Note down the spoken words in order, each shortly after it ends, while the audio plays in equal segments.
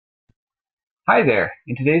Hi there.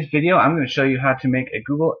 In today's video, I'm going to show you how to make a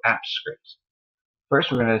Google Apps script. First,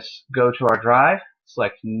 we're going to go to our drive,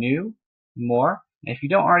 select New, More. And if you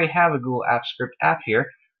don't already have a Google Apps script app here,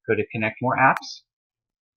 go to Connect More Apps.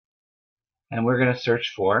 And we're going to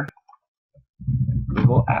search for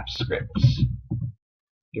Google Apps scripts.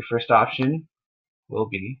 Your first option will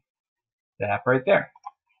be the app right there.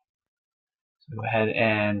 So go ahead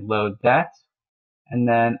and load that, and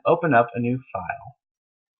then open up a new file.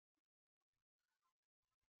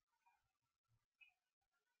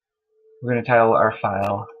 We're going to title our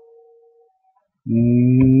file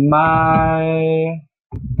My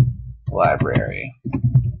Library.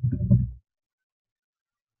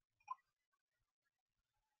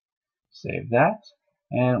 Save that.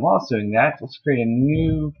 And while it's doing that, let's create a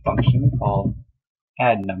new function called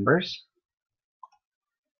Add Numbers.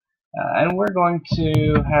 And we're going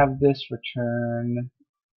to have this return.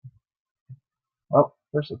 Well,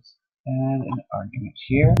 first let's add an argument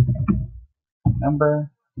here.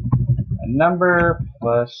 A number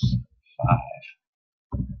plus 5.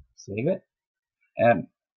 Save it.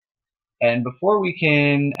 And before we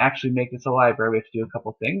can actually make this a library, we have to do a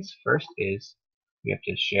couple things. First is we have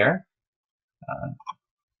to share.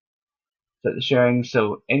 Set the sharing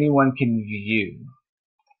so anyone can view.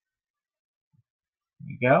 There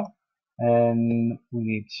we go. And we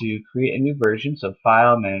need to create a new version. So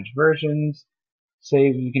File, Manage Versions.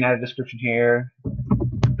 Save. You can add a description here if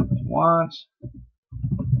you want.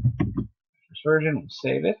 First version. We'll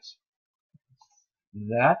save it.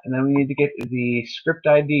 That, and then we need to get the script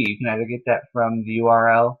ID. You can either get that from the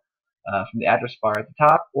URL, from the address bar at the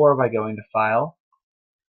top, or by going to File,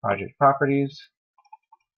 Project Properties,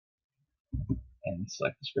 and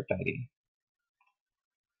select the script ID.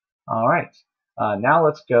 Alright, now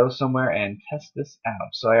let's go somewhere and test this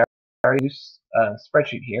out. So I already used a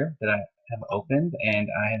spreadsheet here that I have opened, and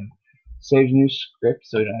I have saved a new script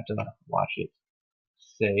so we don't have to watch it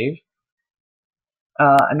save.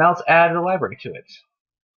 And now let's add a library to it.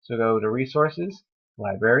 So go to Resources,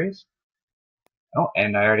 Libraries. Oh,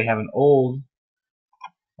 and I already have an old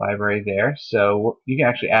library there, so you can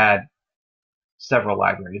actually add several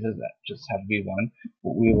libraries. It doesn't just have to be one.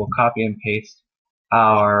 We will copy and paste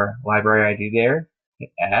our library ID there,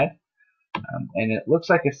 hit Add, and it looks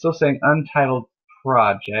like it's still saying Untitled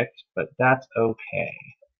Project, but that's okay,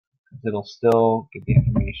 because it'll still get the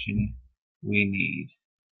information we need.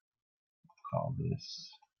 Call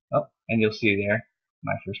this, oh, and you'll see there,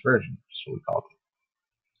 my first version, is what we called it.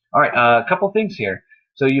 Alright, a couple things here.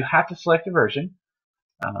 So you have to select a version,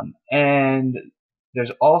 and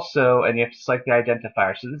there's also, and you have to select the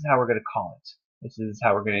identifier. So this is how we're going to call it. This is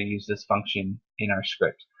how we're going to use this function in our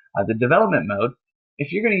script. The development mode,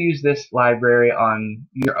 if you're going to use this library on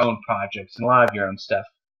your own projects and a lot of your own stuff,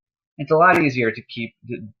 it's a lot easier to keep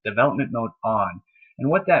the development mode on. And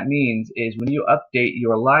what that means is when you update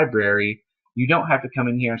your library, you don't have to come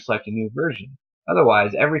in here and select a new version.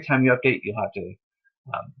 Otherwise, every time you update, you'll have to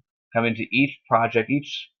come into each project,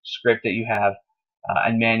 each script that you have,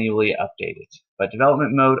 and manually update it. But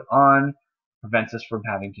development mode on prevents us from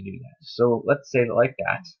having to do that. So let's save it like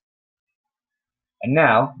that. And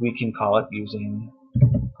now we can call it using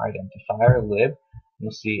identifier lib.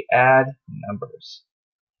 You'll see add numbers,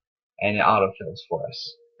 and it autofills for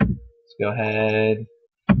us. Let's go ahead,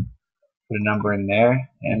 put a number in there,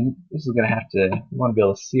 and this is going to have to, we want to be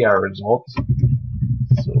able to see our results.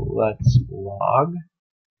 So let's log,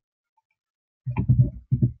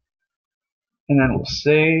 and then we'll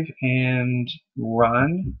save and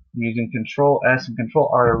run using Control S and Control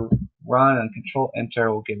R to run, and Control Enter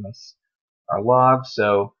will give us our log.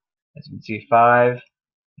 So as you can see, 5,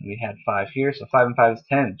 and we had 5 here, so 5 and 5 is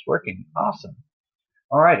 10. It's working. Awesome.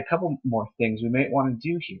 Alright, a couple more things we might want to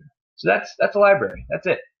do here. So that's a library. That's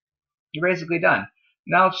it. You're basically done.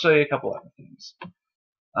 Now I'll show you a couple other things.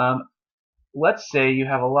 Let's say you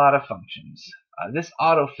have a lot of functions. This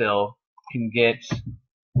autofill can get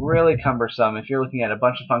really cumbersome if you're looking at a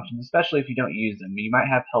bunch of functions, especially if you don't use them. You might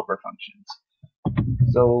have helper functions.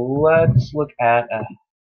 So let's look at a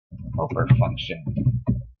helper function.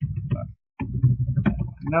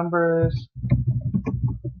 Numbers.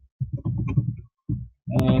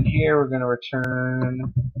 And here we're going to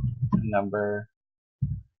return a number.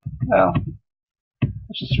 Well,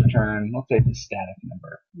 let's just return, let's say it's a static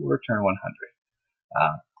number. We'll return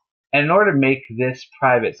 100. And in order to make this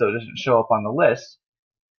private so it doesn't show up on the list,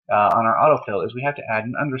 on our autofill, is we have to add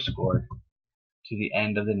an underscore to the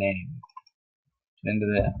end of the name, to the end of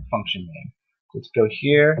the function name. So let's go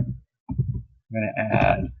here. We're going to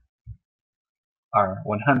add our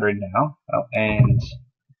 100 now. Oh, and let's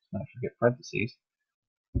not forget parentheses.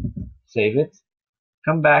 Save it.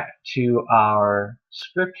 come back to our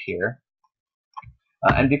script here,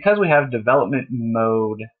 and because we have development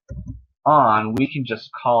mode on, we can just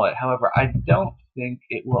call it. However, I don't think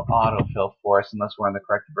it will autofill for us unless we're on the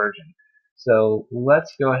correct version. So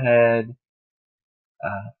let's go ahead.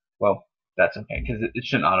 Well, that's okay because it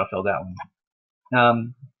shouldn't autofill that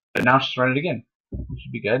one. But now just run it again. It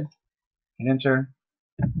should be good. And enter.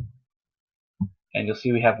 And you'll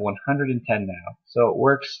see we have 110 now. So it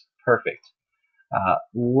works perfect.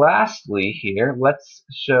 Lastly here, let's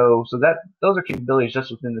show, so that those are capabilities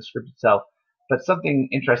just within the script itself, but something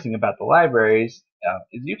interesting about the libraries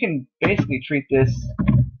is you can basically treat this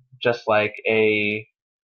just like a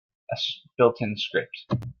built-in script,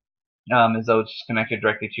 as though it's connected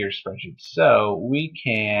directly to your spreadsheet. So we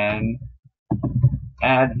can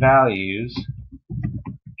add values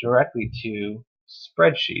directly to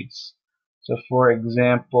spreadsheets. So for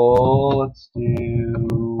example, let's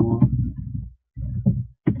do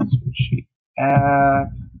spreadsheet app,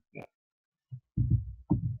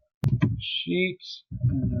 sheet,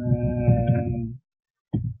 and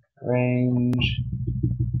range,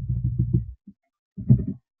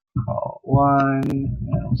 call 1, and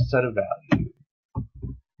we'll set a value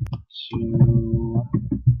to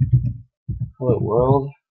hello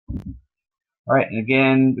world. Alright, and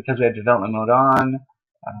again, because we have development mode on,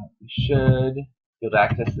 we should be able to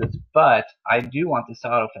access this, but I do want this to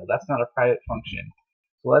autofill. That's not a private function.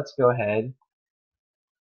 So let's go ahead,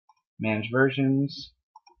 manage versions,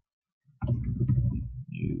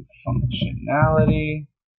 new functionality.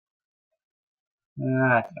 That's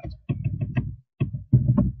not.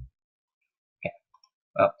 Okay.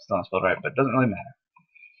 Well, still not spelled right, but it doesn't really matter.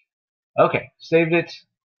 Okay, saved it.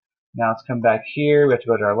 Now let's come back here. We have to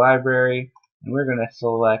go to our library, and we're going to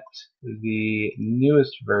select the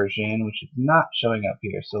newest version, which is not showing up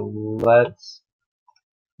here. So let's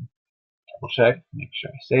double check, make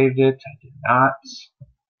sure I saved it. I did not.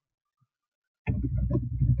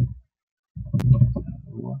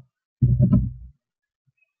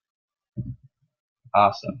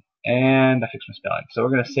 Awesome. And I fixed my spelling. So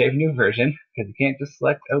we're going to save new version, because you can't just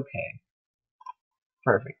select OK.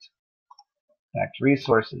 Perfect. Back to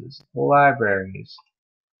resources, libraries,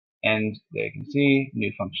 and there you can see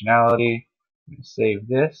new functionality. I'm going to save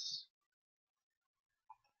this.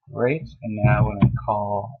 Great. And now when I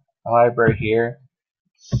call a library here,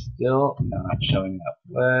 it's still not showing up.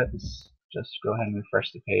 Let's just go ahead and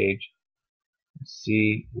refresh the page and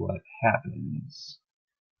see what happens.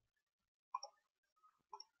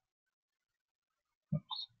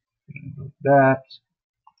 Oops. Remove that.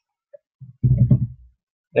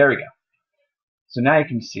 There we go. So now you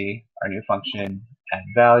can see our new function, add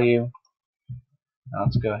value. Now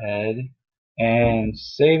let's go ahead and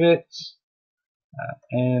save it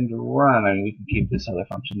and run. I mean, we can keep this other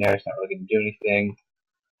function there. It's not really going to do anything.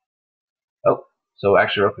 Oh, so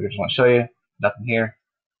actually real quick, I just want to show you. Nothing here.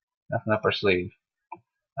 Nothing up our sleeve.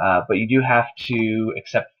 But you do have to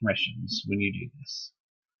accept permissions when you do this.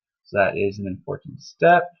 So that is an important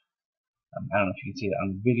step. I don't know if you can see it on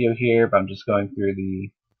the video here, but I'm just going through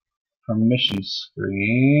the permission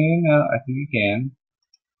screen. I think you can.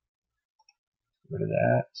 Get rid of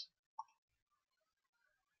that.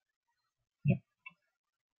 Yep.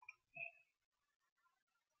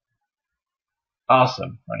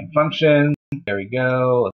 Awesome. Running function. There we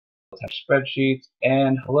go. Let's have spreadsheets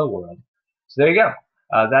and hello world. So there you go.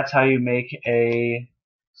 That's how you make a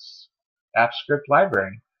app script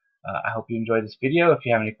library. I hope you enjoyed this video. If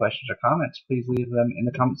you have any questions or comments, please leave them in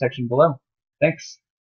the comment section below. Thanks.